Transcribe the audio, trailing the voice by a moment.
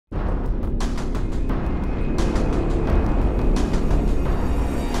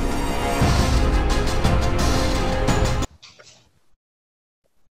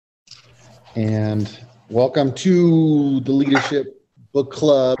And welcome to the Leadership Book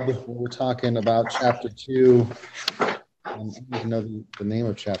Club. We're talking about Chapter 2. I don't even know the name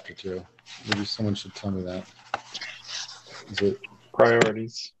of Chapter 2. Maybe someone should tell me that. Is it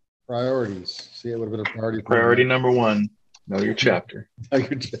Priorities? Priorities. See a little bit of priority. Priority number 1, know your chapter. Know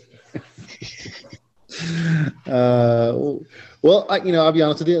your chapter. Well, I'll be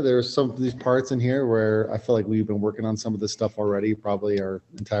honest with you. There's some of these parts in here where I feel like we've been working on some of this stuff already, probably our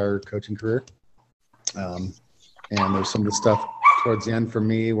entire coaching career. And there's some of the stuff towards the end for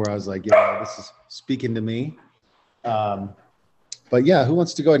me where I was like, yeah, this is speaking to me. But yeah, who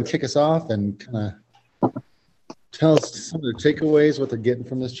wants to go ahead and kick us off and kind of tell us some of the takeaways, what they're getting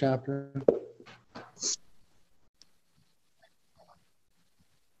from this chapter?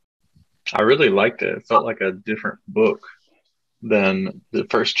 I really liked it. It felt like a different book than the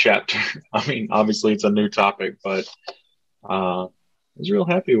first chapter. I mean, obviously it's a new topic, but I was real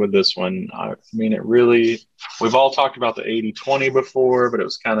happy with this one. I mean, we've all talked about the 80-20 before, but it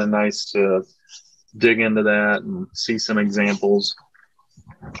was kind of nice to dig into that and see some examples.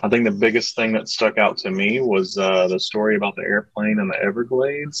 I think the biggest thing that stuck out to me was the story about the airplane in the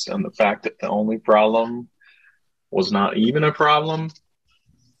Everglades and the fact that the only problem was not even a problem.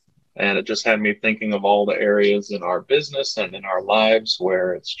 And it just had me thinking of all the areas in our business and in our lives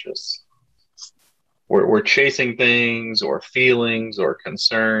where it's just we're chasing things or feelings or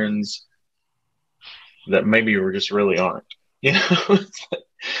concerns that maybe we just really aren't.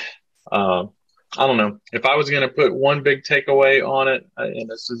 I don't know. If I was going to put one big takeaway on it, and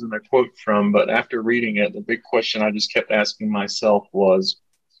this isn't a quote from, but after reading it, the big question I just kept asking myself was,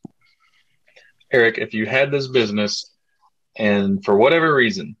 Eric, if you had this business and for whatever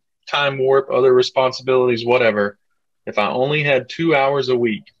reason, time warp, other responsibilities, whatever, if I only had 2 hours a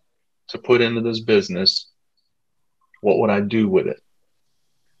week to put into this business, what would I do with it?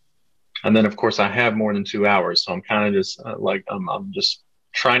 And then, of course, I have more than 2 hours. So I'm kind of just I'm just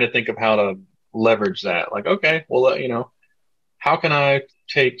trying to think of how to leverage that. Like, okay, well, how can I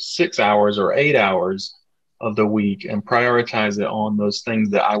take 6 hours or 8 hours of the week and prioritize it on those things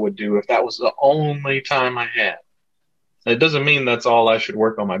that I would do if that was the only time I had? It doesn't mean that's all I should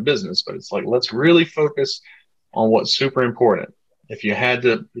work on my business, but it's like, let's really focus on what's super important. If you had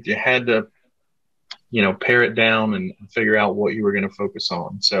to, pare it down and figure out what you were going to focus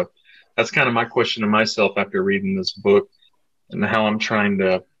on. So that's kind of my question to myself after reading this book and how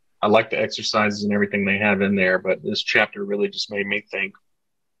I like the exercises and everything they have in there, but this chapter really just made me think,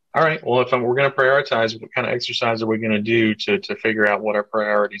 all right, well, we're going to prioritize, what kind of exercise are we going to do to figure out what our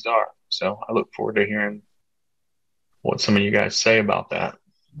priorities are? So I look forward to hearing what some of you guys say about that.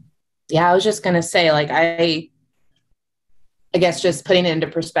 Yeah, I was just going to say, like, I guess just putting it into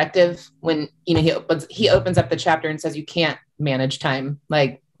perspective when, he opens up the chapter and says, you can't manage time.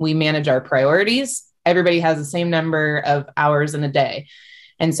 Like, we manage our priorities. Everybody has the same number of hours in a day.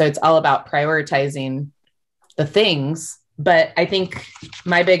 And so it's all about prioritizing the things. But I think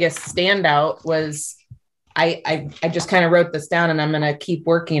my biggest standout was I just kind of wrote this down and I'm going to keep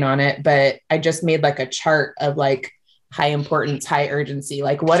working on it. But I just made like a chart of like high importance, high urgency.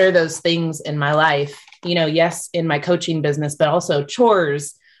 Like, what are those things in my life? Yes, in my coaching business, but also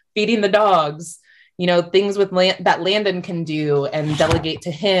chores, feeding the dogs, things with that Landon can do and delegate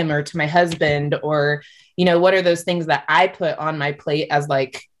to him or to my husband, or, what are those things that I put on my plate as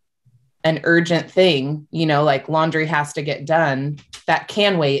like an urgent thing, like laundry has to get done, that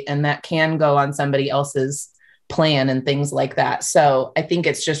can wait and that can go on somebody else's plan and things like that. So I think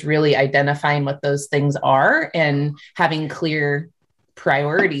it's just really identifying what those things are and having clear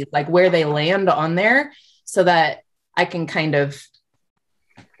priorities, like where they land on there, so that I can kind of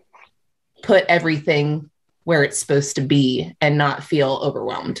put everything where it's supposed to be and not feel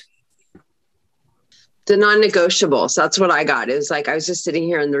overwhelmed. The non-negotiables. That's what I got. It was like, I was just sitting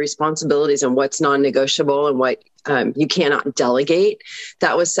here in the responsibilities and what's non-negotiable and what you cannot delegate.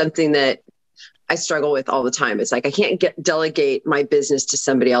 That was something that I struggle with all the time. It's like, I can't delegate my business to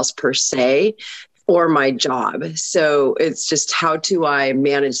somebody else per se, or my job. So it's just, how do I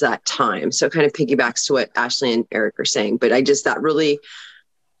manage that time? So it kind of piggybacks to what Ashley and Eric are saying, but that really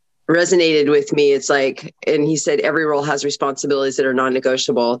resonated with me. It's like, and he said, every role has responsibilities that are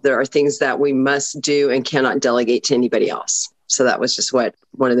non-negotiable. There are things that we must do and cannot delegate to anybody else. So that was just one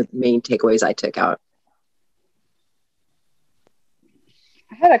of the main takeaways I took out.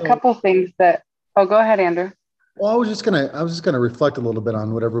 I had a couple things that, go ahead, Andrew. Well, I was just gonna reflect a little bit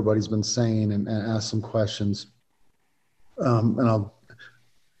on what everybody's been saying and ask some questions. And I'll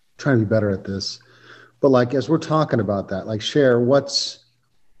try to be better at this. But like, as we're talking about that, like, share what's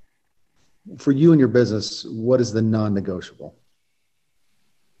for you and your business, what is the non-negotiable?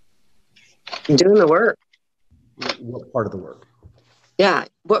 Doing the work. What part of the work? Yeah.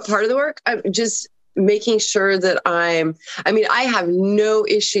 What part of the work? I'm just making sure that I have no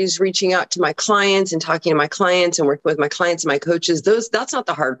issues reaching out to my clients and talking to my clients and working with my clients and my coaches. That's not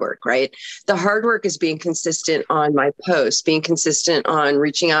the hard work, right? The hard work is being consistent on my posts, being consistent on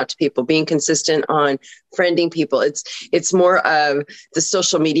reaching out to people, being consistent on friending people. It's more of the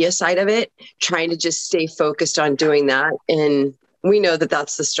social media side of it, trying to just stay focused on doing that. And we know that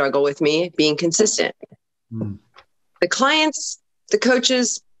that's the struggle with me, being consistent. The clients, the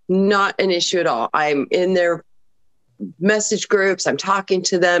coaches, not an issue at all. I'm in their message groups. I'm talking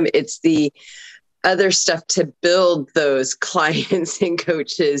to them. It's the other stuff to build those clients and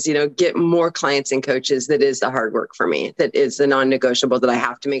coaches, get more clients and coaches. That is the hard work for me. That is the non-negotiable that I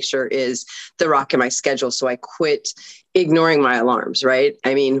have to make sure is the rock in my schedule. So I quit ignoring my alarms, right?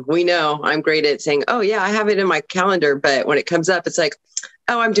 I mean, we know I'm great at saying, oh yeah, I have it in my calendar. But when it comes up, it's like,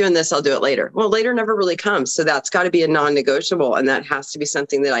 oh, I'm doing this, I'll do it later. Well, later never really comes. So that's got to be a non-negotiable. And that has to be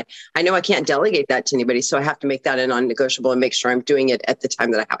something that I know I can't delegate that to anybody. So I have to make that a non-negotiable and make sure I'm doing it at the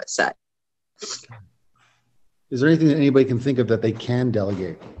time that I have it set. Is there anything that anybody can think of that they can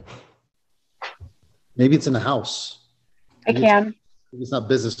delegate? Maybe it's in the house. Maybe it's not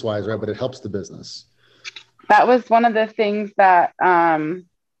business-wise, right? But it helps the business. That was one of the things that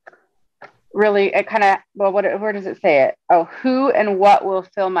really, it kind of, well, where does it say it? Oh, who and what will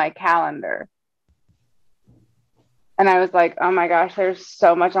fill my calendar? And I was like, oh my gosh, there's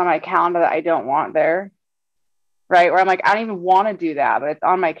so much on my calendar that I don't want there. Right? Where I'm like, I don't even want to do that, but it's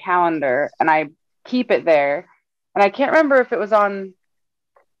on my calendar and I keep it there. And I can't remember if it was on,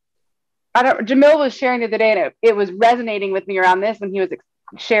 Jamil was sharing the other day and it was resonating with me around this when he was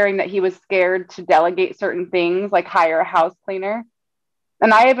sharing that he was scared to delegate certain things, like hire a house cleaner.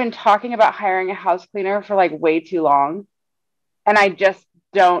 And I have been talking about hiring a house cleaner for like way too long. And I just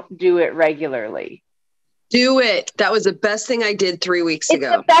don't do it regularly. Do it. That was the best thing I did 3 weeks ago.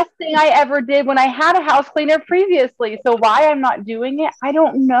 It's the best thing I ever did when I had a house cleaner previously. So why I'm not doing it, I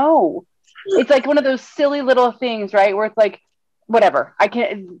don't know. It's like one of those silly little things, right? Where it's like, whatever.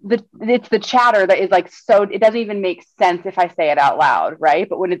 It's the chatter that is like, so it doesn't even make sense if I say it out loud, right?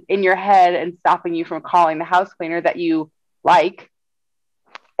 But when it's in your head and stopping you from calling the house cleaner that you like,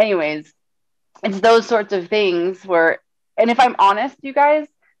 anyways, it's those sorts of things where, and if I'm honest, you guys,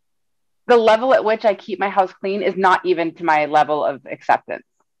 the level at which I keep my house clean is not even to my level of acceptance,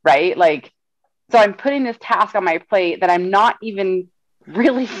 right? Like, so I'm putting this task on my plate that I'm not even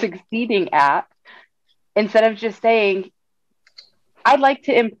really succeeding at, instead of just saying, I'd like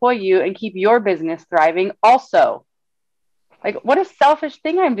to employ you and keep your business thriving also. Like, what a selfish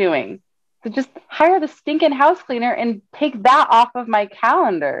thing I'm doing. To just hire the stinking house cleaner and take that off of my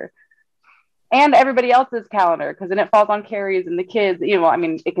calendar and everybody else's calendar, because then it falls on Carrie's and the kids.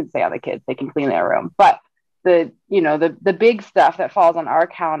 It can stay on the kids; they can clean their room. But the big stuff that falls on our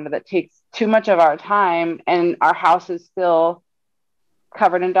calendar that takes too much of our time, and our house is still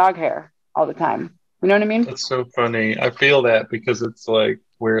covered in dog hair all the time. You know what I mean? That's so funny. I feel that because it's like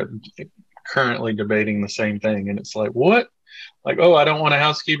we're currently debating the same thing, and it's like, what? Like, oh, I don't want a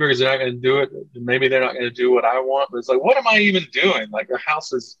housekeeper because they're not going to do it. Maybe they're not going to do what I want. But it's like, what am I even doing? Like, our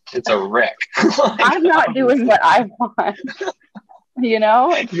house it's a wreck. Like, I'm not doing what I want. You're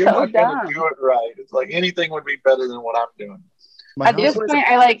so not going to do it right. It's like anything would be better than what I'm doing. At this point,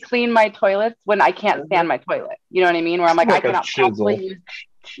 I like clean my toilets when I can't stand my toilet. You know what I mean? Where I'm like, I cannot possibly use.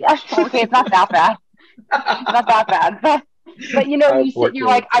 Yeah, okay, it's not that bad. Not that bad. But you're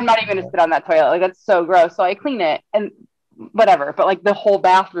like, I'm not even going to sit on that toilet. Like, that's so gross. So I clean it and whatever. But like the whole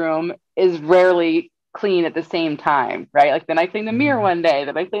bathroom is rarely clean at the same time, right? Like then I clean the mirror one day,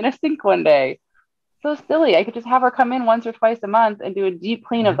 then I clean a sink one day. So silly. I could just have her come in once or twice a month and do a deep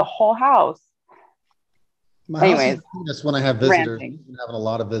clean of the whole house. Anyways, that's when I have visitors. I'm having a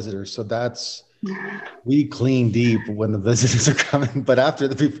lot of visitors, so we clean deep when the visitors are coming. But other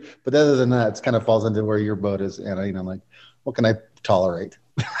than that, it kind of falls into where your boat is, and I'm like, what can I tolerate?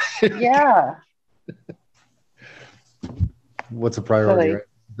 Yeah. What's a priority? Right?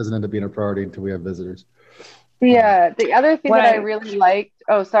 It doesn't end up being a priority until we have visitors. Yeah. The other thing that I really liked.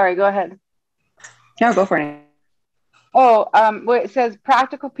 Oh, sorry. Go ahead. No, go for it. Oh, it says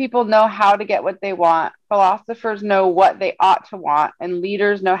practical people know how to get what they want. Philosophers know what they ought to want, and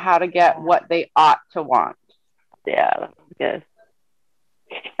leaders know how to get what they ought to want. Yeah, that's good.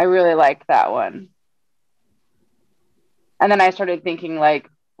 I really liked that one. And then I started thinking, like,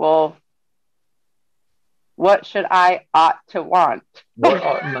 well, what should I ought to want? What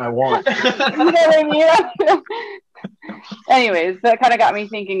oughtn't I want? You know what I mean? Anyways, that kind of got me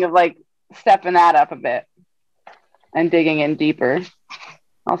thinking of like stepping that up a bit and digging in deeper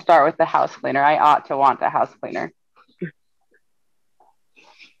I'll start with the house cleaner. I ought to want a house cleaner.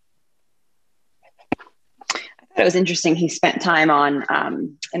 It was interesting. He spent time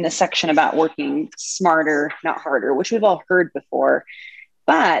on in the section about working smarter, not harder, which we've all heard before.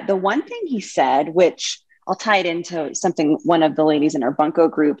 But the one thing he said, which I'll tie it into something one of the ladies in our bunco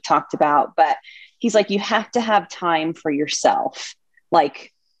group talked about, but he's like, you have to have time for yourself.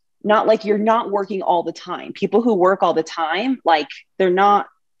 Like, not like you're not working all the time. People who work all the time, like they're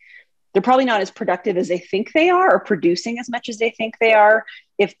probably not as productive as they think they are, or producing as much as they think they are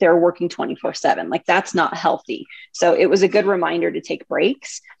if they're working 24/7. Like that's not healthy. So it was a good reminder to take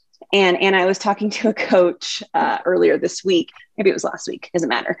breaks. And I was talking to a coach earlier this week, maybe it was last week, doesn't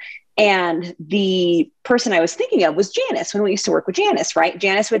matter. And the person I was thinking of was Janice, when we used to work with Janice, right?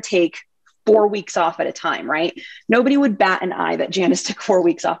 Janice would take 4 weeks off at a time, right? Nobody would bat an eye that Janice took 4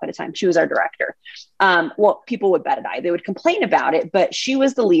 weeks off at a time. She was our director. Well, people would bat an eye. They would complain about it, but she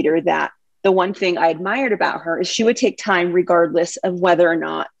was the leader that the one thing I admired about her is she would take time regardless of whether or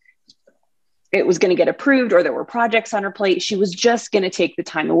not it was going to get approved or there were projects on her plate. She was just going to take the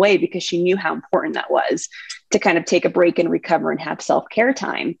time away because she knew how important that was to kind of take a break and recover and have self-care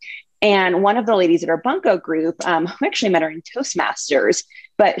time. And one of the ladies at our bunco group, we actually met her in Toastmasters,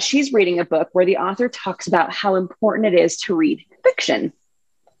 but she's reading a book where the author talks about how important it is to read fiction.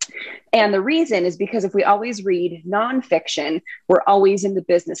 And the reason is because if we always read nonfiction, we're always in the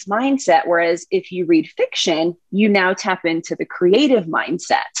business mindset. Whereas if you read fiction, you now tap into the creative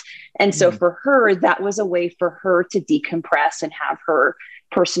mindset. And so for her, that was a way for her to decompress and have her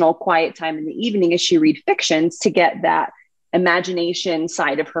personal quiet time in the evening as she read fictions to get that imagination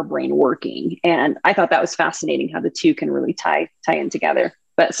side of her brain working. And I thought that was fascinating how the two can really tie in together.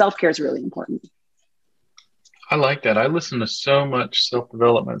 But self-care is really important. I like that. I listen to so much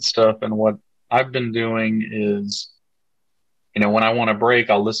self-development stuff, and what I've been doing is, when I want a break,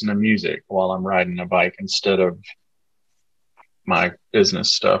 I'll listen to music while I'm riding a bike instead of my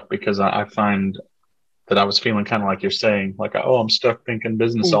business stuff, because I find that I was feeling kind of like you're saying, like, oh, I'm stuck thinking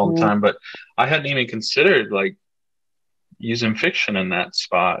business all the time, but I hadn't even considered like using fiction in that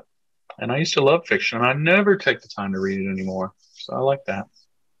spot. And I used to love fiction, and I never take the time to read it anymore. So I like that.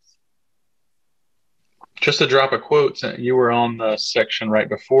 Just to drop a quote, you were on the section right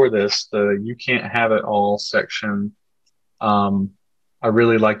before this, the "you can't have it all" section. I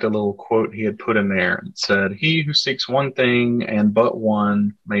really liked a little quote he had put in there. It said, "He who seeks one thing and but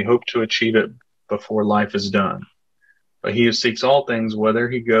one may hope to achieve it before life is done. But he who seeks all things, wherever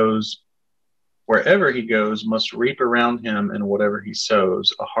he goes, must reap around him in whatever he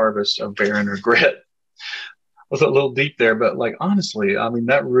sows, a harvest of barren regret." Was a little deep there, but like honestly, I mean,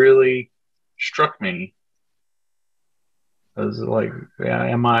 that really struck me. I was like,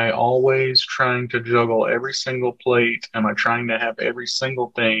 am I always trying to juggle every single plate? Am I trying to have every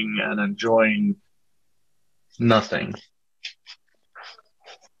single thing and enjoying nothing?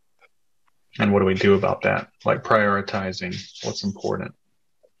 And what do we do about that? Like prioritizing what's important.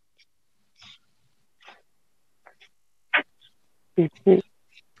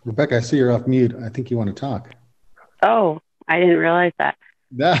 Rebecca, I see you're off mute. I think you want to talk. Oh, I didn't realize that.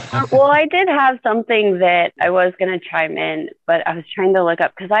 Well, I did have something that I was going to chime in, but I was trying to look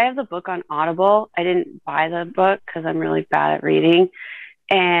up because I have the book on Audible. I didn't buy the book because I'm really bad at reading.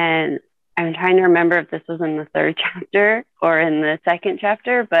 And I'm trying to remember if this was in the 3rd chapter or in the 2nd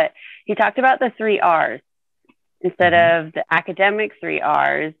chapter, but he talked about the 3 R's instead of the academic 3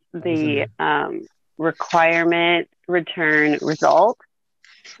 R's, the requirement, return, result.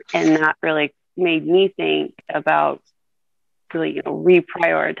 And that really made me think about really,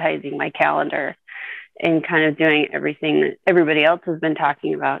 reprioritizing my calendar and kind of doing everything that everybody else has been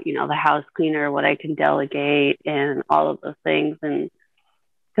talking about, the house cleaner, what I can delegate and all of those things. And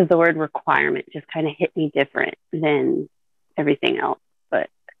because the word requirement just kind of hit me different than everything else. But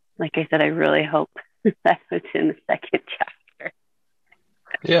like I said, I really hope that was in the 2nd chapter.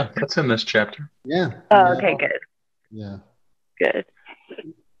 Yeah, that's in this chapter. Yeah. Oh, okay, good. Yeah. Good.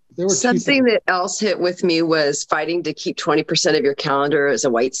 Something that else hit with me was fighting to keep 20% of your calendar as a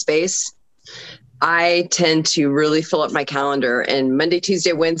white space. I tend to really fill up my calendar, and Monday,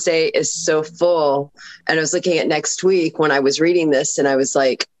 Tuesday, Wednesday is so full. And I was looking at next week when I was reading this, and I was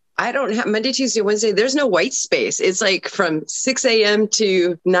like, I don't have Monday, Tuesday, Wednesday. There's no white space. It's like from 6 a.m.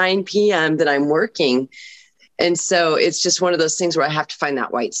 to 9 p.m. that I'm working. And so it's just one of those things where I have to find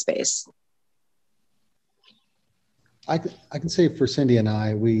that white space. I can say for Cindy and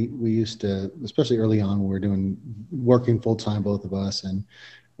I, we used to, especially early on, when we were working full time, both of us, and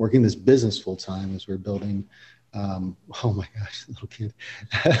working this business full time as we're building. Oh my gosh, little kid.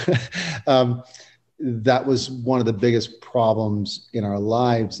 that was one of the biggest problems in our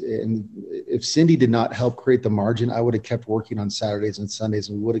lives. And if Cindy did not help create the margin, I would have kept working on Saturdays and Sundays,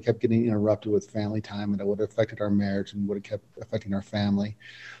 and we would have kept getting interrupted with family time, and it would have affected our marriage and would have kept affecting our family.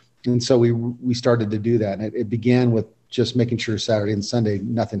 And so we started to do that. And it began with just making sure Saturday and Sunday,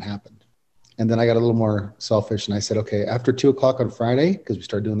 nothing happened. And then I got a little more selfish and I said, okay, after 2:00 on Friday, because we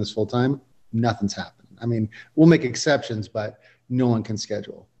started doing this full time, nothing's happening. I mean, we'll make exceptions, but no one can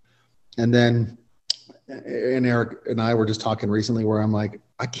schedule. And then, and Eric and I were just talking recently where I'm like,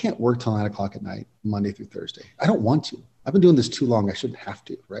 I can't work till 9:00 at night, Monday through Thursday. I don't want to. I've been doing this too long. I shouldn't have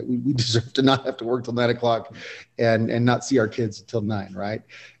to, right? We deserve to not have to work till 9:00 and not see our kids until 9, right?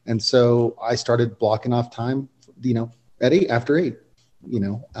 And so I started blocking off time, at 8, after 8,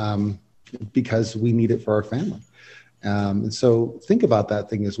 because we need it for our family. And so think about that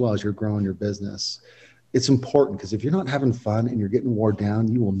thing as well as you're growing your business. It's important because if you're not having fun and you're getting wore down,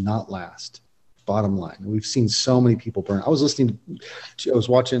 you will not last. Bottom line. We've seen so many people burn. I was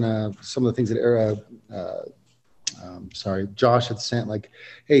watching some of the things that Josh had sent, like,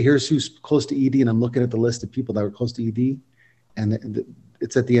 hey, here's who's close to ED. And I'm looking at the list of people that were close to ED. And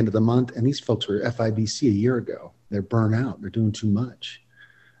it's at the end of the month. And these folks were FIBC a year ago. They're burnt out. They're doing too much.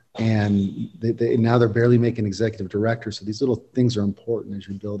 And now they're barely making executive director. So these little things are important as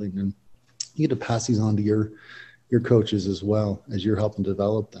you're building. And you get to pass these on to your coaches as well as you're helping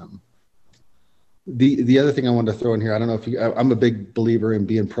develop them. The other thing I wanted to throw in here, I don't know if I'm a big believer in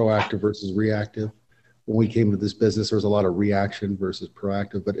being proactive versus reactive. When we came to this business, there was a lot of reaction versus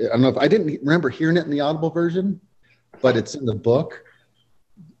proactive. But I don't know if I didn't remember hearing it in the Audible version, but it's in the book.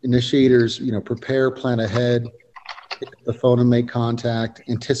 Initiators, prepare, plan ahead, pick up the phone and make contact,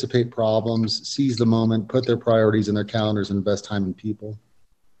 anticipate problems, seize the moment, put their priorities in their calendars, and invest time in people.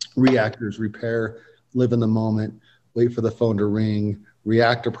 Reactors, repair, live in the moment, wait for the phone to ring,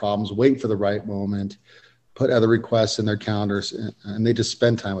 react to problems, wait for the right moment, put other requests in their calendars, and they just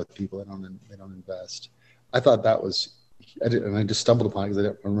spend time with people. They don't invest. I thought that was, I just stumbled upon it because I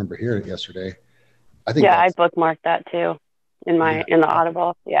don't remember hearing it yesterday. I bookmarked that too in the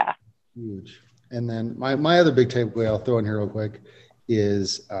Audible. Yeah. Huge. And then my other big takeaway I'll throw in here real quick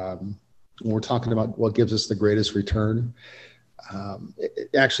is when we're talking about what gives us the greatest return.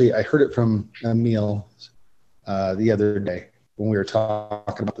 Actually, I heard it from Emil the other day when we were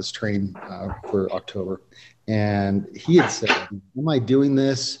talking about this train for October. And he had said, am I doing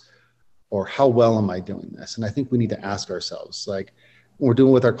this, or how well am I doing this? And I think we need to ask ourselves, like, when we're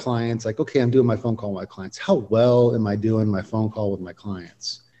doing with our clients, like, okay, I'm doing my phone call with my clients. How well am I doing my phone call with my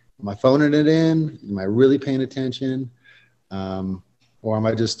clients? Am I phoning it in? Am I really paying attention? Or am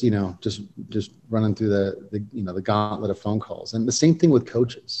I just running through the gauntlet of phone calls? And the same thing with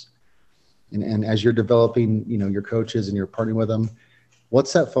coaches. And as you're developing, your coaches and you're partnering with them,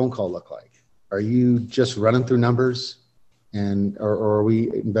 what's that phone call look like? Are you just running through numbers, or are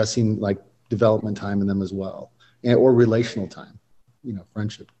we investing like development time in them as well, or relational time,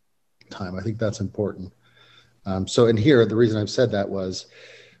 friendship time? I think that's important. So in here, the reason I've said that was,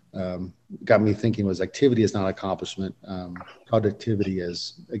 got me thinking was activity is not accomplishment. Productivity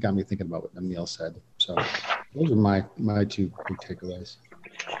is. It got me thinking about what Emil said. So those are my two big takeaways.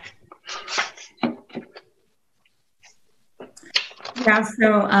 Yeah,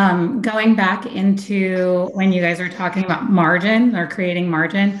 so going back into when you guys are talking about margin or creating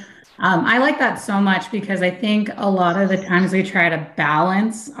margin, I like that so much because I think a lot of the times we try to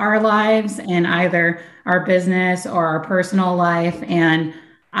balance our lives in either our business or our personal life. And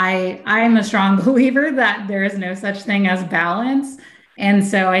I'm a strong believer that there is no such thing as balance. And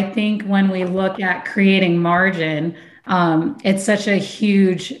so I think when we look at creating margin, it's such a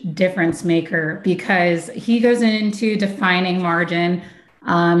huge difference maker because he goes into defining margin.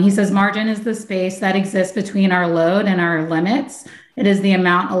 He says margin is the space that exists between our load and our limits. It is the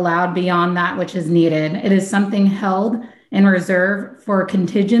amount allowed beyond that which is needed. It is something held in reserve for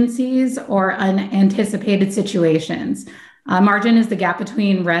contingencies or unanticipated situations. Margin is the gap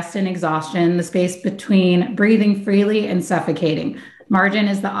between rest and exhaustion, the space between breathing freely and suffocating. Margin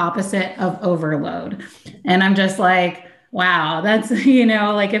is the opposite of overload. And I'm just like, wow, that's,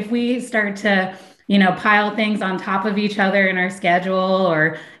 like if we start to, pile things on top of each other in our schedule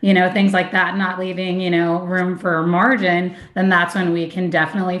or, things like that, not leaving, room for margin, then that's when we can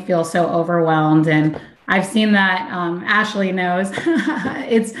definitely feel so overwhelmed. And I've seen that. Ashley knows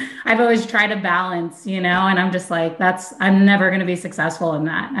I've always tried to balance, and I'm just like, I'm never going to be successful in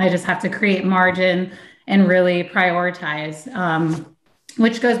that. I just have to create margin and really prioritize,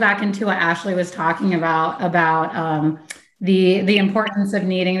 which goes back into what Ashley was talking about the importance of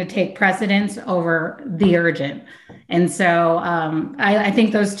needing to take precedence over the urgent. And so I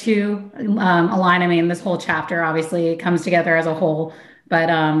think those two align. I mean, this whole chapter obviously comes together as a whole, but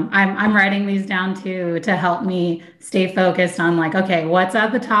I'm writing these down to help me stay focused on like, okay, what's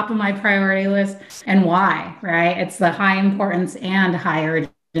at the top of my priority list and why, right? It's the high importance and high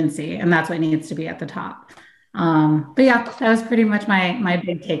urgency, and that's what needs to be at the top. But yeah, that was pretty much my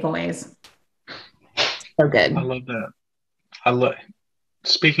big takeaways. So good. I love that.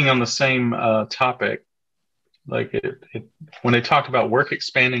 Speaking on the same topic, like when they talked about work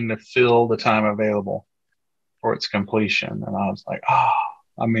expanding to fill the time available for its completion, and I was like,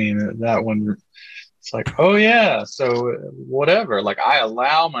 I mean, that one, it's like, oh yeah, so whatever. Like I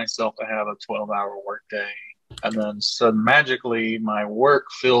allow myself to have a 12-hour workday, and then so magically my work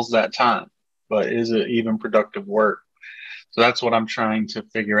fills that time. But is it even productive work? So that's what I'm trying to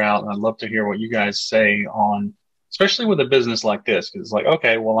figure out, and I'd love to hear what you guys say on, especially with a business like this, because it's like,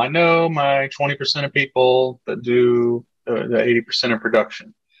 okay, well, I know my 20% of people that do the 80% of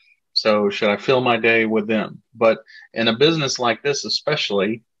production. So should I fill my day with them? But in a business like this,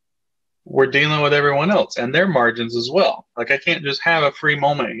 especially, we're dealing with everyone else and their margins as well. Like I can't just have a free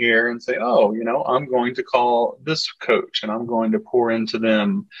moment here and say, oh, I'm going to call this coach and I'm going to pour into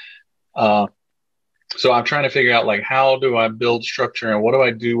them. So I'm trying to figure out like, how do I build structure and what do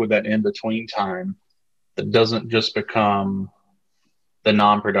I do with that in-between time that doesn't just become the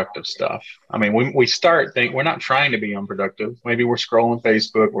non-productive stuff? I mean, we start thinking we're not trying to be unproductive. Maybe we're scrolling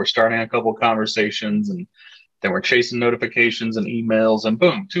Facebook, we're starting a couple of conversations, and then we're chasing notifications and emails, and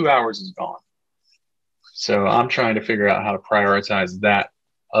boom, 2 hours is gone. So I'm trying to figure out how to prioritize that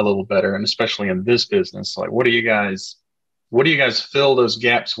a little better, and especially in this business, like what do you guys fill those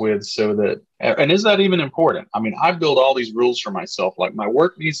gaps with so that, and is that even important? I mean, I build all these rules for myself. Like my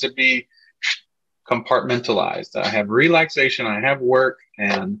work needs to be compartmentalized. I have relaxation, I have work,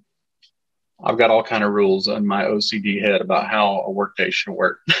 and I've got all kind of rules in my OCD head about how a workday should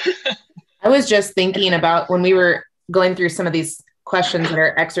work. I was just thinking about when we were going through some of these questions that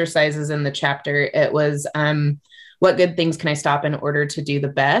are exercises in the chapter, it was what good things can I stop in order to do the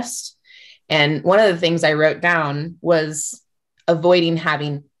best? And one of the things I wrote down was avoiding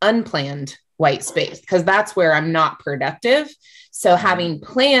having unplanned white space, because that's where I'm not productive. So having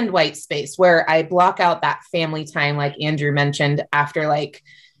planned white space where I block out that family time, like Andrew mentioned, after like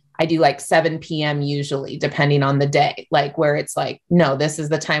I do like 7 p.m. usually, depending on the day, like where it's like, no, this is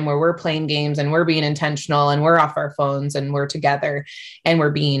the time where we're playing games and we're being intentional and we're off our phones and we're together and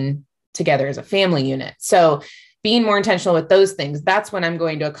we're being together as a family unit. So being more intentional with those things, that's when I'm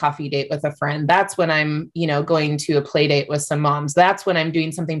going to a coffee date with a friend. That's when I'm, going to a play date with some moms. That's when I'm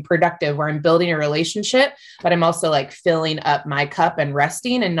doing something productive where I'm building a relationship, but I'm also like filling up my cup and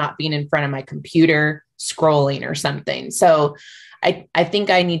resting and not being in front of my computer scrolling or something. So I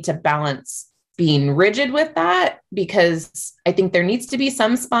think I need to balance being rigid with that, because I think there needs to be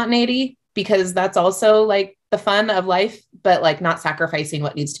some spontaneity, because that's also like the fun of life, but like not sacrificing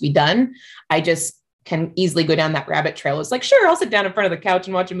what needs to be done. I just can easily go down that rabbit trail. It's like, sure, I'll sit down in front of the couch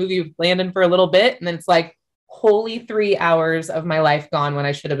and watch a movie with Landon for a little bit. And then it's like, holy 3 hours of my life gone when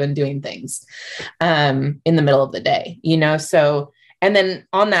I should have been doing things in the middle of the day, So, and then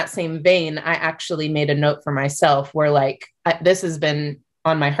on that same vein, I actually made a note for myself where like, this has been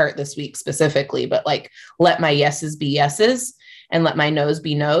on my heart this week specifically, but like, let my yeses be yeses and let my no's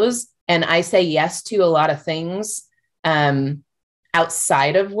be no's. And I say yes to a lot of things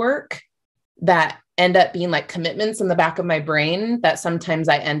outside of work that end up being like commitments in the back of my brain that sometimes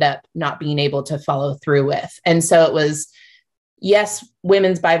I end up not being able to follow through with. And so it was, yes,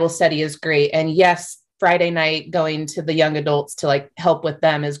 women's Bible study is great. And yes, Friday night going to the young adults to like help with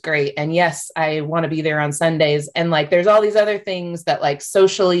them is great. And yes, I want to be there on Sundays. And like, there's all these other things that like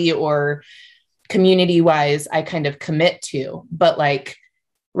socially or community wise, I kind of commit to. But like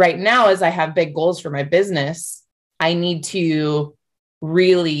right now, as I have big goals for my business, I need to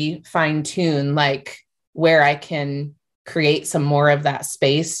really fine tune like where I can create some more of that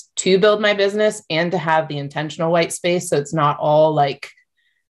space to build my business and to have the intentional white space. So it's not all like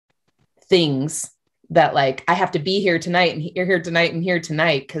things that like, I have to be here tonight and here tonight and here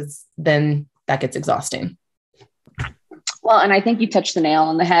tonight, because then that gets exhausting. Well, and I think you touched the nail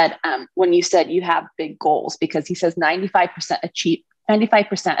on the head when you said you have big goals, because he says 95%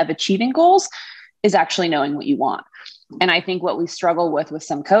 of achieving goals is actually knowing what you want. And I think what we struggle with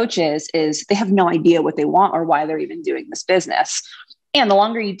some coaches is they have no idea what they want or why they're even doing this business. And the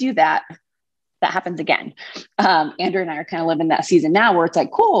longer you do that, that happens again. Andrew and I are kind of living that season now where it's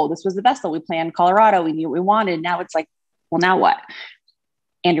like, cool, this was the best that we planned Colorado. We knew what we wanted. Now it's like, well, now what?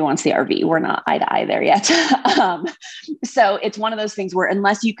 Andrew wants the RV. We're not eye to eye there yet. So it's one of those things where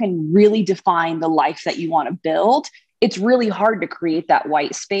unless you can really define the life that you want to build, it's really hard to create that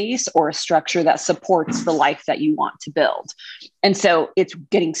white space or a structure that supports the life that you want to build. And so it's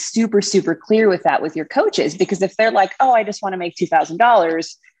getting super, super clear with that with your coaches, because if they're like, oh, I just want to make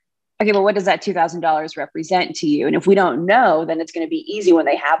 $2,000. Okay, well, what does that $2,000 represent to you? And if we don't know, then it's going to be easy when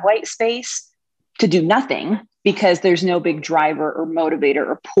they have white space to do nothing, because there's no big driver or motivator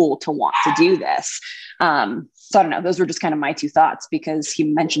or pull to want to do this. So I don't know. Those were just kind of my two thoughts, because he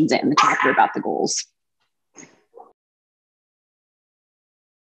mentions it in the chapter about the goals.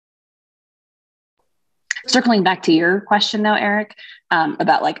 Circling back to your question though, Eric,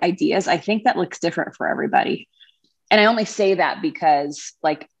 about like ideas, I think that looks different for everybody. And I only say that because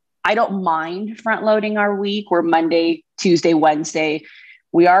like, I don't mind front loading our week. We're Monday, Tuesday, Wednesday.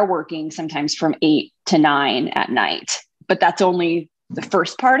 We are working sometimes from 8 to 9 at night, but that's only the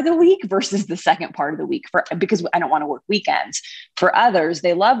first part of the week versus the second part of the week, because I don't want to work weekends. For others,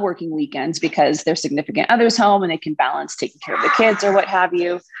 they love working weekends because their significant other's home and they can balance taking care of the kids or what have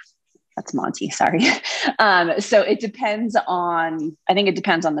you. That's Monty, sorry. So it depends on, I think it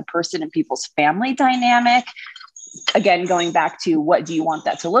depends on the person and people's family dynamic. Again, going back to what do you want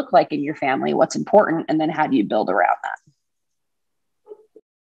that to look like in your family? What's important? And then how do you build around that?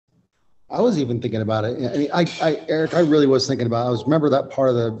 I was even thinking about it. I mean, Eric, I really was thinking about it. Remember that part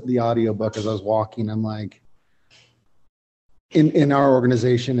of the audio book as I was walking, I'm like, in our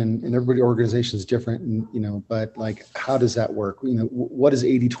organization, and everybody's organization is different, and but like, how does that work? What does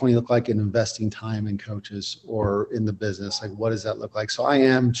 80-20 look like in investing time in coaches or in the business? Like, what does that look like? So I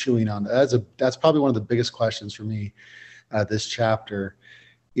am chewing on that. That's probably one of the biggest questions for me. This chapter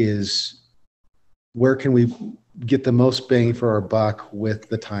is, where can we get the most bang for our buck with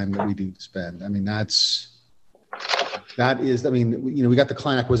the time that we do spend? I mean, we got the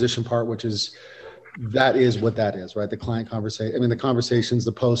client acquisition part, which is, that is what that is, right? The client conversation. I mean, the conversations,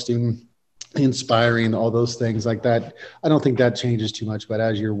 the posting, the inspiring, all those things like that. I don't think that changes too much, but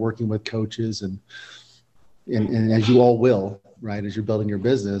as you're working with coaches and as you all will, right, as you're building your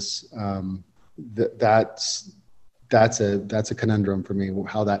business, that's a conundrum for me,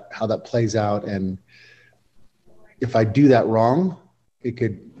 how that plays out. And if I do that wrong, it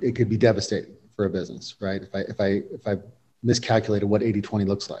could be devastating for a business, right? If I miscalculated what 80-20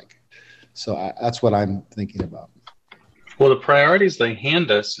 looks like. So that's what I'm thinking about. Well, the priorities they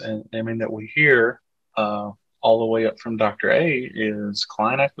hand us, and I mean that we hear all the way up from Dr. A, is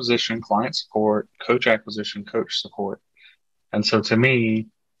client acquisition, client support, coach acquisition, coach support. And so to me,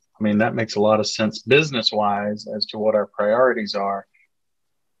 I mean, that makes a lot of sense business-wise as to what our priorities are.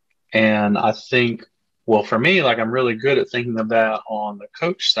 And I think, well, for me, like, I'm really good at thinking of that on the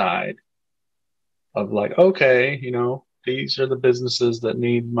coach side of like, okay, these are the businesses that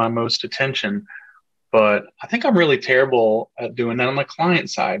need my most attention. But I think I'm really terrible at doing that on the client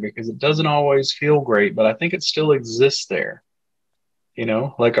side, because it doesn't always feel great, but I think it still exists there.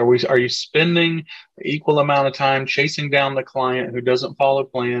 Like, are you spending the equal amount of time chasing down the client who doesn't follow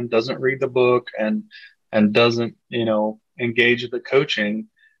plan, doesn't read the book, and doesn't, engage the coaching,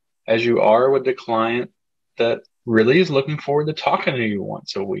 as you are with the client that really is looking forward to talking to you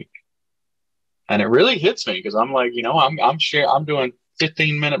once a week? And it really hits me, because I'm like, I'm doing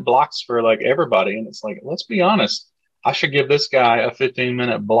 15-minute blocks for like everybody. And it's like, let's be honest, I should give this guy a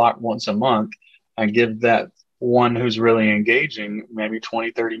 15-minute block once a month and give that one who's really engaging maybe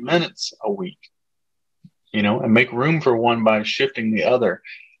 20, 30 minutes a week, and make room for one by shifting the other.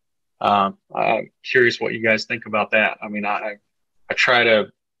 I'm curious what you guys think about that. I mean, I try to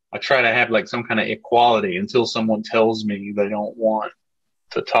have like some kind of equality until someone tells me they don't want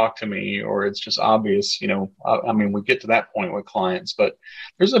to talk to me, or it's just obvious. I mean, we get to that point with clients, but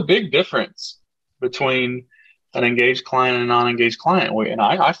there's a big difference between an engaged client and a non-engaged client. And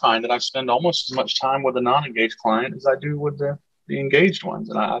I find that I spend almost as much time with a non-engaged client as I do with the engaged ones.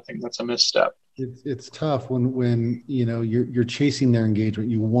 And I think that's a misstep. It's tough when you're chasing their engagement.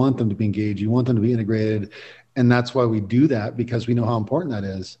 You want them to be engaged. You want them to be integrated. And that's why we do that, because we know how important that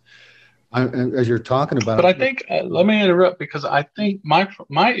is. As you're talking about it. But I think, let me interrupt, because I think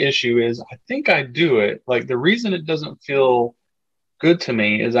my issue is, I think I do it. Like, the reason it doesn't feel good to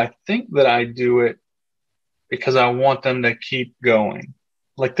me is I think that I do it because I want them to keep going.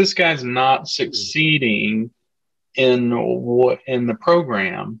 Like, this guy's not succeeding in the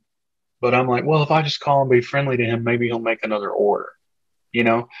program, but I'm like, well, if I just call and be friendly to him, maybe he'll make another order,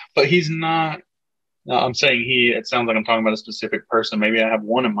 but he's not. No, I'm saying it sounds like I'm talking about a specific person. Maybe I have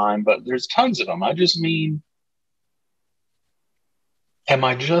one in mind, but there's tons of them. I just mean, am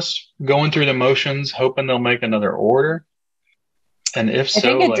I just going through the motions, hoping they'll make another order? And if I so,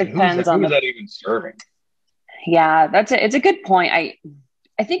 think it like, depends who is that even serving? Yeah, it's a good point. I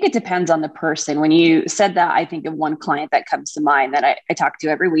think it depends on the person. When you said that, I think of one client that comes to mind that I talk to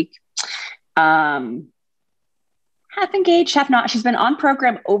every week. Half engaged, half not. She's been on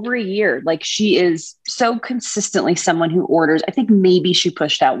program over a year. Like, she is so consistently someone who orders. I think maybe she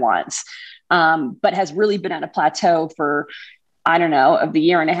pushed out once, but has really been at a plateau for, I don't know, of the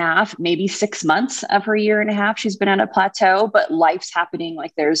year and a half, maybe 6 months of her year and a half. She's been at a plateau, but life's happening.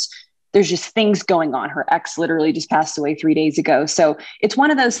 Like, there's just things going on. Her ex literally just passed away 3 days ago. So it's one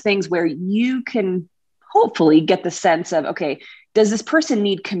of those things where you can hopefully get the sense of, okay, does this person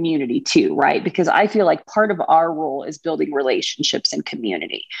need community too, right? Because I feel like part of our role is building relationships and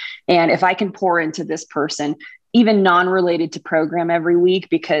community. And if I can pour into this person, even non-related to program every week,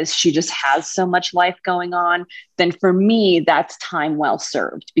 because she just has so much life going on, then for me, that's time well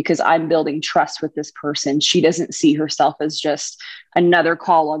served, because I'm building trust with this person. She doesn't see herself as just another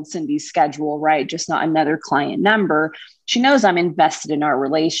call on Cindy's schedule, right? Just not another client number. She knows I'm invested in our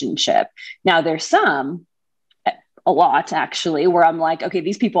relationship. Now, there's a lot actually, where I'm like, okay,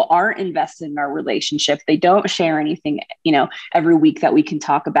 these people aren't invested in our relationship. They don't share anything, every week that we can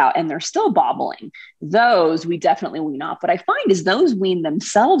talk about, and they're still bobbling. Those we definitely wean off. What I find is those wean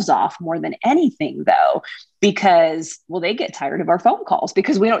themselves off more than anything, though, because, well, they get tired of our phone calls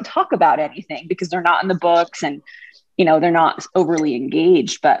because we don't talk about anything, because they're not in the books and, they're not overly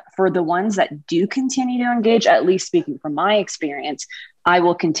engaged. But for the ones that do continue to engage, at least speaking from my experience, I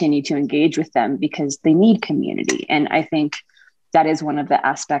will continue to engage with them because they need community. And I think that is one of the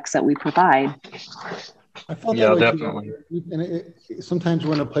aspects that we provide. I felt yeah, that way definitely. Too. And sometimes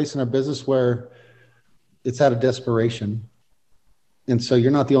we're in a place in our business where it's out of desperation. And so you're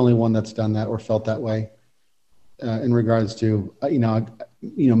not the only one that's done that or felt that way in regards to,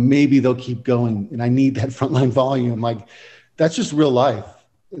 maybe they'll keep going and I need that frontline volume. Like, that's just real life.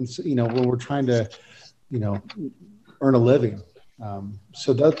 And so, when we're trying to, earn a living.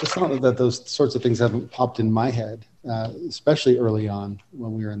 So that's not that those sorts of things haven't popped in my head, especially early on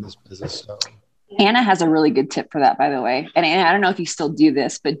when we were in this business. So Anna has a really good tip for that, by the way. And Anna, I don't know if you still do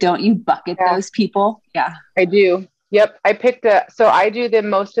this, but don't you bucket those people? Yeah, I do. Yep. So I do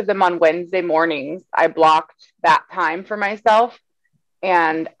most of them on Wednesday mornings. I blocked that time for myself,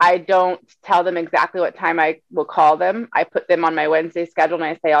 and I don't tell them exactly what time I will call them. I put them on my Wednesday schedule and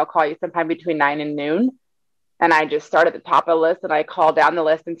I say, I'll call you sometime between 9 and noon. And I just start at the top of the list and I call down the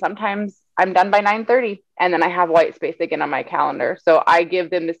list. And sometimes I'm done by 9:30 and then I have white space again on my calendar. So I give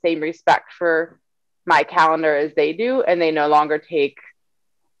them the same respect for my calendar as they do. And they no longer take,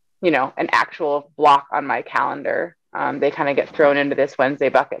 an actual block on my calendar. They kind of get thrown into this Wednesday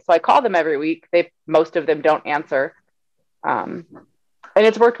bucket. So I call them every week. Most of them don't answer. And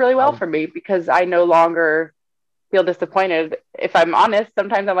it's worked really well for me because I no longer feel disappointed. If I'm honest,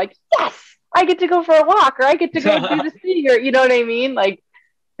 sometimes I'm like, yes, I get to go for a walk, or I get to go do this thing, or you know what I mean? Like,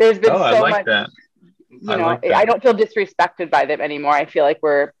 there's been so much. That. I don't feel disrespected by them anymore. I feel like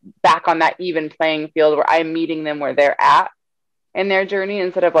we're back on that even playing field where I'm meeting them where they're at in their journey,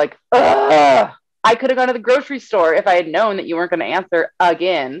 instead of like, ugh, I could have gone to the grocery store if I had known that you weren't going to answer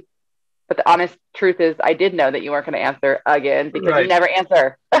again. But the honest truth is I did know that you weren't going to answer again because you never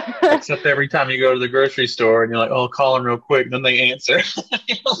answer. Except every time you go to the grocery store and you're like, oh, call them real quick. Then they answer.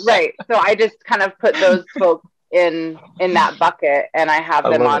 Right. So I just kind of put those folks in that bucket and I have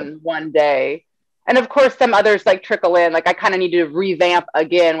them on one day. And of course, some others like trickle in. Like, I kind of need to revamp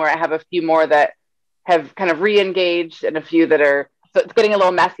again, where I have a few more that have kind of re-engaged and a few that are, so it's getting a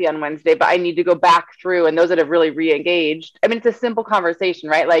little messy on Wednesday, but I need to go back through, and those that have really re-engaged. I mean, it's a simple conversation,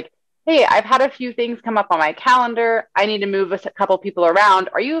 right? Like, hey, I've had a few things come up on my calendar. I need to move a couple people around.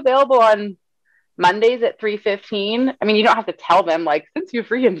 Are you available on Mondays at 3:15? I mean, you don't have to tell them, like, since you've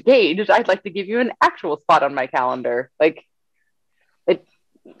re-engaged, I'd like to give you an actual spot on my calendar. Like,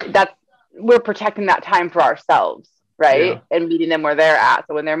 we're protecting that time for ourselves, right? Yeah. And meeting them where they're at.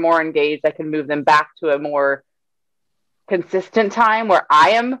 So when they're more engaged, I can move them back to a more consistent time where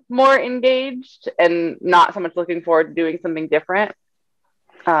I am more engaged and not so much looking forward to doing something different.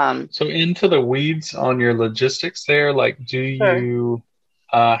 So into the weeds on your logistics there, like, do you,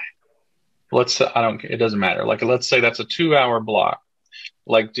 let's say, it doesn't matter. Like, let's say that's a 2-hour block.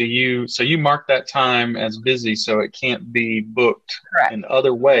 Like, so you mark that time as busy so it can't be booked in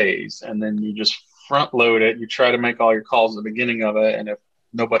other ways. And then you just front load it. You try to make all your calls at the beginning of it. And if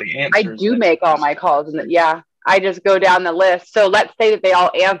nobody answers, I do make all my calls. And I just go down the list. So let's say that they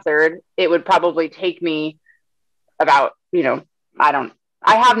all answered. It would probably take me about,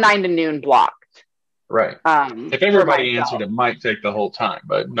 I have 9 to noon blocked. Right. If everybody answered, it might take the whole time,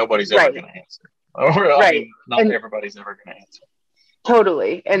 but nobody's ever going to answer. Or, not everybody's ever going to answer.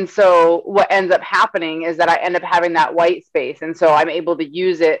 Totally. And so what ends up happening is that I end up having that white space. And so I'm able to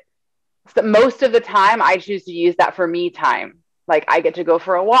use it. So most of the time, I choose to use that for me time. Like I get to go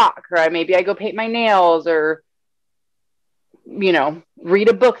for a walk, or maybe I go paint my nails, or, you know, read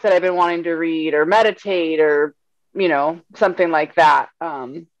a book that I've been wanting to read, or meditate, or, you know, something like that.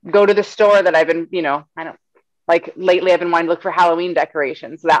 Go to the store that I've been, you know, I don't, like lately I've been wanting to look for Halloween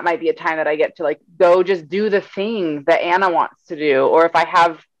decorations. So that might be a time that I get to like go just do the thing that Anna wants to do. Or if I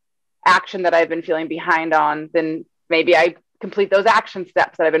have action that I've been feeling behind on, then maybe I complete those action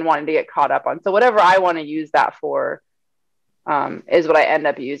steps that I've been wanting to get caught up on. So whatever I want to use that for is what I end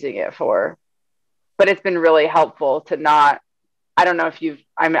up using it for. But it's been really helpful to not, I don't know if you've,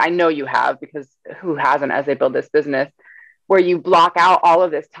 I mean, I know you have, because who hasn't as they build this business, where you block out all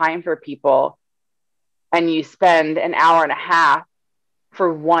of this time for people and you spend an hour and a half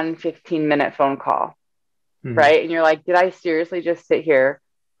for one 15-minute phone call, right? And you're like, did I seriously just sit here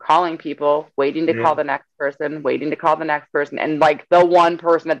calling people, waiting to call the next person, waiting to call the next person, and like the one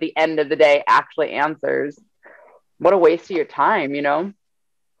person at the end of the day actually answers? What a waste of your time, you know?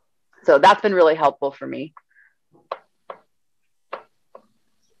 So that's been really helpful for me.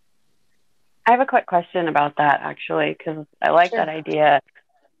 I have a quick question about that, actually, because I like that idea.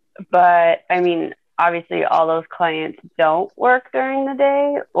 But I mean, obviously all those clients don't work during the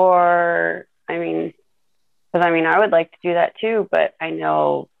day, or, I mean, because I mean, I would like to do that too, but I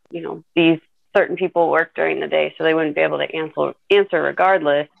know, you know, these certain people work during the day, so they wouldn't be able to answer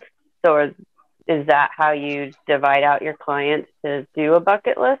regardless. So is that how you divide out your clients, to do a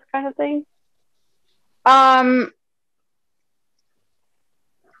bucket list kind of thing?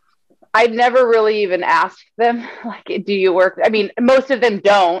 I'd never really even asked them, like, do you work? I mean, most of them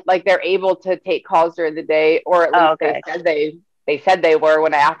don't. Like, they're able to take calls during the day, or at least they said they were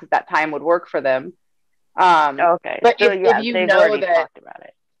when I asked if that time would work for them. But so, if you know that, talked about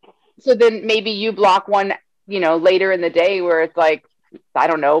it. So then maybe you block one, you know, later in the day where it's like, I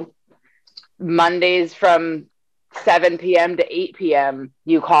don't know, Mondays from 7 p.m. to 8 p.m.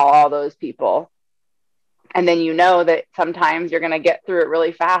 you call all those people. And then you know that sometimes you're going to get through it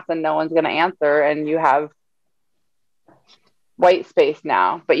really fast and no one's going to answer, and you have white space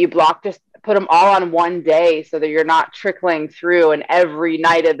now. But you just put them all on one day so that you're not trickling through, and every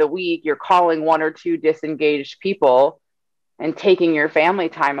night of the week you're calling one or two disengaged people and taking your family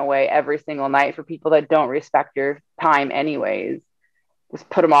time away every single night for people that don't respect your time anyways. Just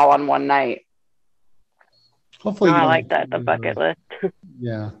put them all on one night. Hopefully, I like that, the bucket list.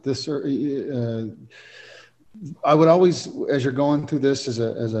 Yeah, this. I would always, as you're going through this as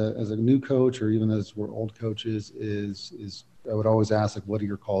a new coach, or even as we're old coaches, is I would always ask, like, what do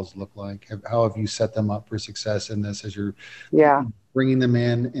your calls look like? How have you set them up for success in this as you're bringing them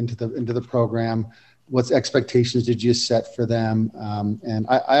into the program? What expectations did you set for them? And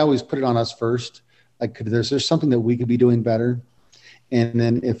I always put it on us first. Like, there's something that we could be doing better, and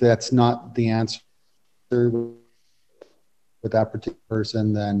then if that's not the answer with that particular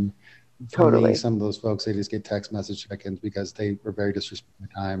person, then for me, some of those folks, they just get text message check-ins because they were very disrespectful of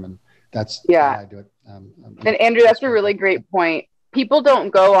my time, and that's how I do it. And Andrew, that's a really great point. People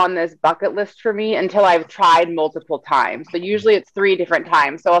don't go on this bucket list for me until I've tried multiple times. So usually it's 3 different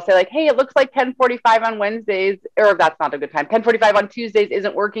times. So I'll say like, hey, it looks like 10:45 on Wednesdays, or if that's not a good time, 10:45 on Tuesdays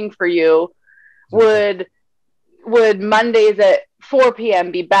isn't working for you. Would Mondays at 4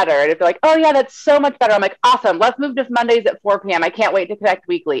 p.m. be better? And if they're like, oh yeah, that's so much better, I'm like, awesome, let's move to Mondays at 4 p.m. I can't wait to connect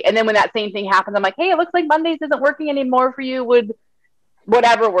weekly. And then when that same thing happens, I'm like, hey, it looks like Mondays isn't working anymore for you. Would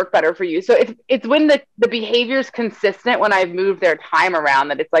whatever work better for you? So it's when the behavior is consistent, when I've moved their time around,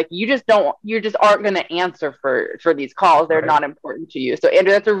 that it's like, you just aren't going to answer for these calls. They're not important to you. So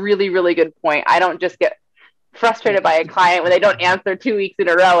Andrew, that's a really, really good point. I don't just get frustrated by a client when they don't answer 2 weeks in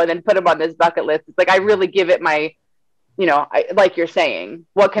a row and then put them on this bucket list. It's like, I really give it my, you know, like you're saying,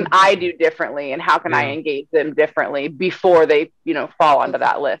 what can I do differently, and how can I engage them differently before they, you know, fall onto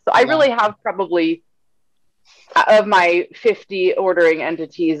that list? So I really have probably, of my 50 ordering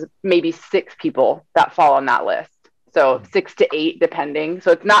entities, maybe 6 people that fall on that list. So 6 to 8, depending.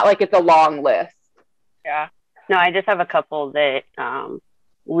 So it's not like it's a long list. Yeah. No, I just have a couple that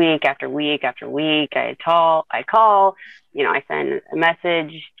week after week after week, I call, you know, I send a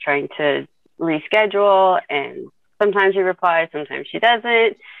message trying to reschedule, and sometimes she replies, sometimes she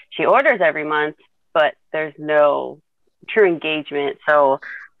doesn't. She orders every month, but there's no true engagement. So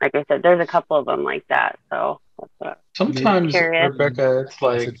like I said, there's a couple of them like that. So sometimes, Rebecca, it's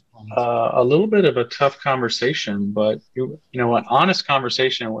like a little bit of a tough conversation, but you know, an honest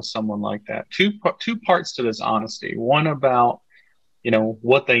conversation with someone like that. Two parts to this honesty. One about, you know,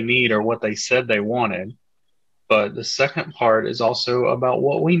 what they need or what they said they wanted, But the second part is also about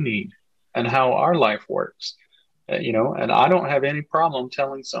what we need and how our life works. And I don't have any problem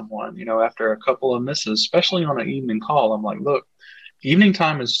telling someone, after a couple of misses, especially on an evening call, I'm like, look, evening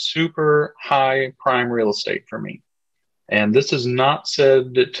time is super high prime real estate for me. And this is not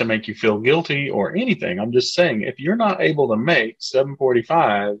said to make you feel guilty or anything. I'm just saying, if you're not able to make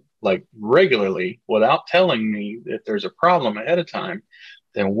 7:45 like regularly without telling me if there's a problem ahead of time,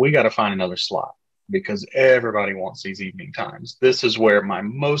 then we got to find another slot, because everybody wants these evening times. This is where my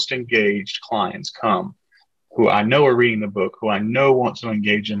most engaged clients come, who I know are reading the book, who I know want to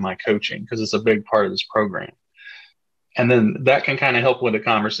engage in my coaching, because it's a big part of this program. And then that can kind of help with the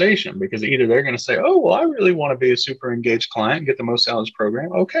conversation, because either they're going to say, oh, well, I really want to be a super engaged client and get the most out of this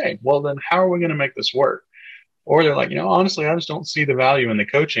program. Okay, well, then how are we going to make this work? Or they're like, honestly, I just don't see the value in the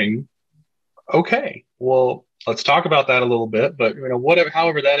coaching. Okay, well, let's talk about that a little bit. But,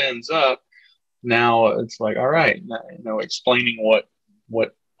 however that ends up, now it's like, all right, explaining what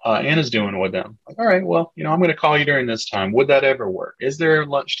Anna's doing with them. Like, all right, well, I'm going to call you during this time. Would that ever work? Is there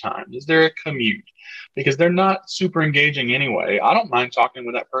lunchtime? Is there a commute? Because they're not super engaging anyway. I don't mind talking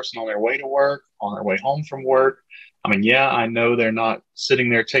with that person on their way to work, on their way home from work. I mean, yeah, I know they're not sitting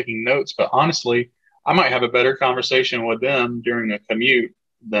there taking notes, but honestly, I might have a better conversation with them during a commute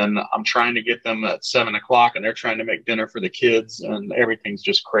than I'm trying to get them at 7:00 and they're trying to make dinner for the kids and everything's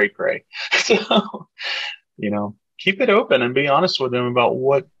just cray. So, keep it open and be honest with them about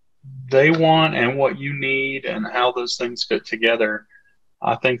what they want and what you need and how those things fit together.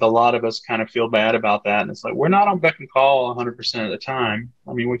 I think a lot of us kind of feel bad about that. And it's like, we're not on beck and call 100% of the time.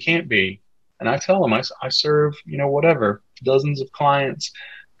 I mean, we can't be. And I tell them, I serve, whatever, dozens of clients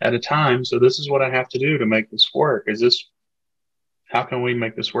at a time. So this is what I have to do to make this work. How can we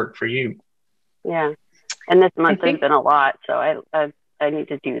make this work for you? Yeah. And this month has been a lot. So I need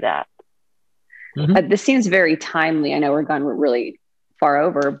to do that. Mm-hmm. This seems very timely. I know we're really far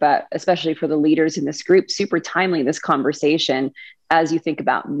over, but especially for the leaders in this group, super timely, this conversation, as you think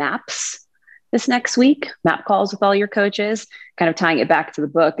about MAPs this next week, MAP calls with all your coaches, kind of tying it back to the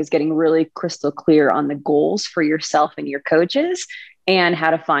book, is getting really crystal clear on the goals for yourself and your coaches and how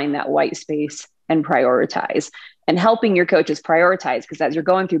to find that white space and prioritize, and helping your coaches prioritize. Because as you're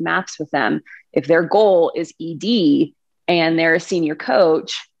going through MAPs with them, if their goal is ED and they're a senior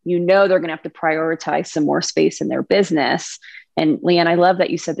coach, they're going to have to prioritize some more space in their business. And Leanne, I love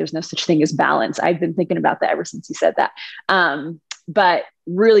that you said there's no such thing as balance. I've been thinking about that ever since you said that. But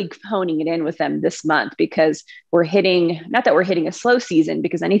really honing it in with them this month, because not that we're hitting a slow season,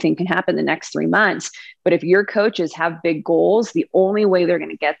 because anything can happen the next 3 months. But if your coaches have big goals, the only way they're going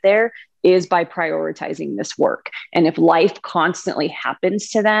to get there is by prioritizing this work. And if life constantly happens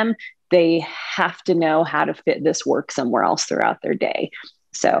to them, they have to know how to fit this work somewhere else throughout their day.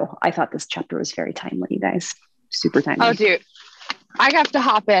 So I thought this chapter was very timely, you guys. Super timely. Oh, dude. I have to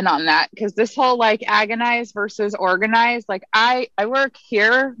hop in on that, because this whole agonize versus organize, I work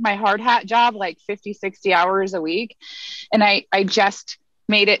here, my hard hat job, 50, 60 hours a week. And I just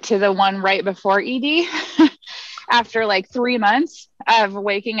made it to the one right before ED after 3 months of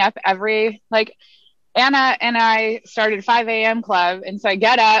waking up every, Anna and I started 5 a.m. club. And so I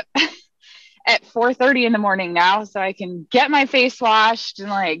get up at 4:30 in the morning now, so I can get my face washed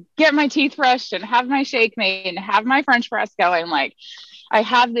and get my teeth brushed and have my shake made and have my French press going. I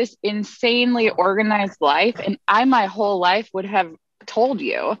have this insanely organized life, and I my whole life would have told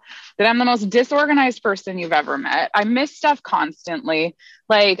you that I'm the most disorganized person you've ever met. I miss stuff constantly.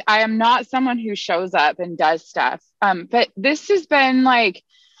 I am not someone who shows up and does stuff. But this has been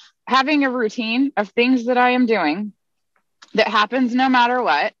having a routine of things that I am doing that happens no matter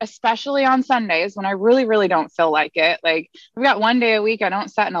what, especially on Sundays when I really, really don't feel like it. I've got one day a week I don't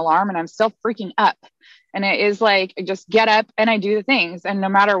set an alarm and I'm still freaking up. And it is I just get up and I do the things. And no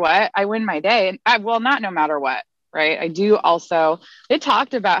matter what, I win my day. And not no matter what, right? I do also, it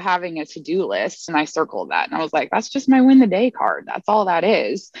talked about having a to-do list, and I circled that. And I was like, that's just my win the day card. That's all that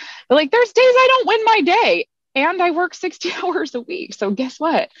is. But there's days I don't win my day and I work 60 hours a week. So guess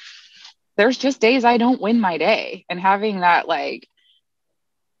what? There's just days I don't win my day, and having that, I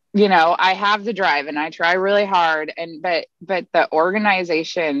have the drive and I try really hard, but the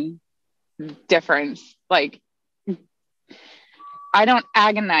organization difference, I don't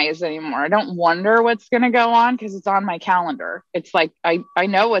agonize anymore. I don't wonder what's going to go on, because it's on my calendar. It's I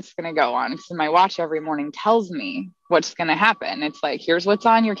know what's going to go on, because my watch every morning tells me what's going to happen. It's here's what's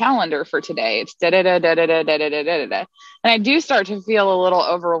on your calendar for today. It's da-da-da-da-da-da-da-da-da-da. And I do start to feel a little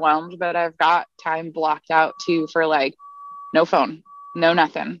overwhelmed, but I've got time blocked out too for no phone, no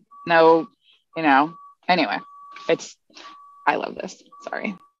nothing, no, anyway, I love this.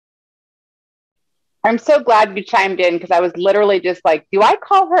 Sorry. I'm so glad you chimed in because I was literally just like, do I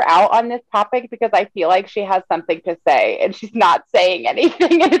call her out on this topic? Because I feel like she has something to say and she's not saying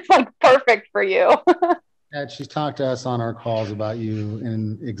anything. And it's like perfect for you. Yeah, she's talked to us on our calls about you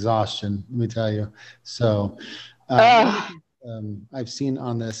in exhaustion, let me tell you. So I've seen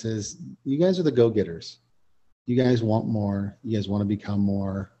on this is you guys are the go-getters. You guys want more. You guys want to become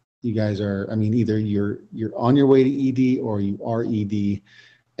more. You guys are, I mean, either you're on your way to ED or you are ED.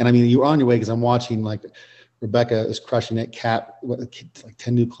 And I mean, you're on your way because I'm watching like Rebecca is crushing it. Kat, like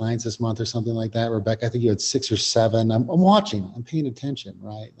 10 new clients this month or something like that. Rebecca, I think you had 6 or 7. I'm watching, I'm paying attention,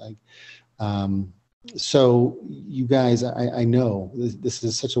 right? Like, so you guys, I know this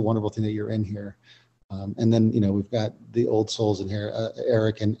is such a wonderful thing that you're in here. And then, you know, we've got the old souls in here,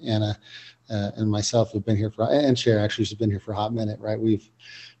 Eric and Anna and myself have been here and Cher actually has been here for a hot minute, right? We've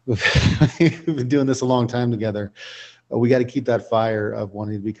been doing this a long time together. We got to keep that fire of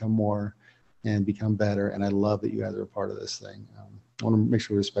wanting to become more and become better. And I love that you guys are a part of this thing. I want to make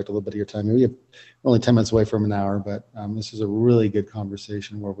sure we respect a little bit of your time. We're only 10 minutes away from an hour, but this is a really good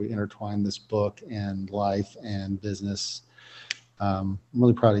conversation where we intertwine this book and life and business. I'm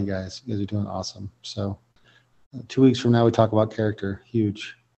really proud of you guys. You guys are doing awesome. So 2 weeks from now, we talk about character.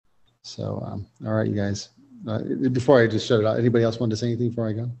 Huge. So, all right, you guys. Before I just shut it out, anybody else want to say anything before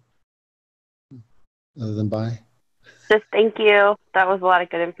I go? Other than bye? Just thank you. That was a lot of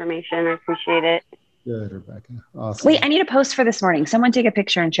good information. I appreciate it. Good, Rebecca. Awesome. Wait, I need a post for this morning. Someone take a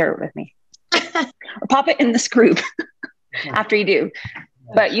picture and share it with me. Or pop it in this group after you do.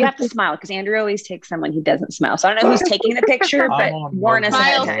 But you have to smile because Andrew always takes someone who doesn't smile. So I don't know who's taking the picture, but warn us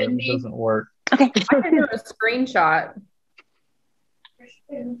ahead of time. It doesn't work. Okay. I can do a screenshot.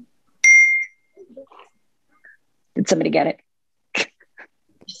 Did somebody get it?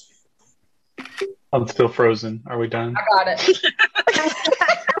 I'm still frozen. Are we done? I got it.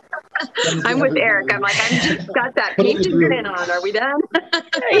 I'm with Eric. I'm like, I've just got that painted grin on. Are we done?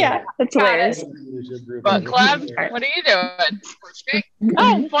 Yeah, that's hilarious. But Clem, what are you doing?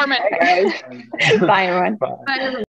 Oh, 4 minutes. Bye, everyone. Bye.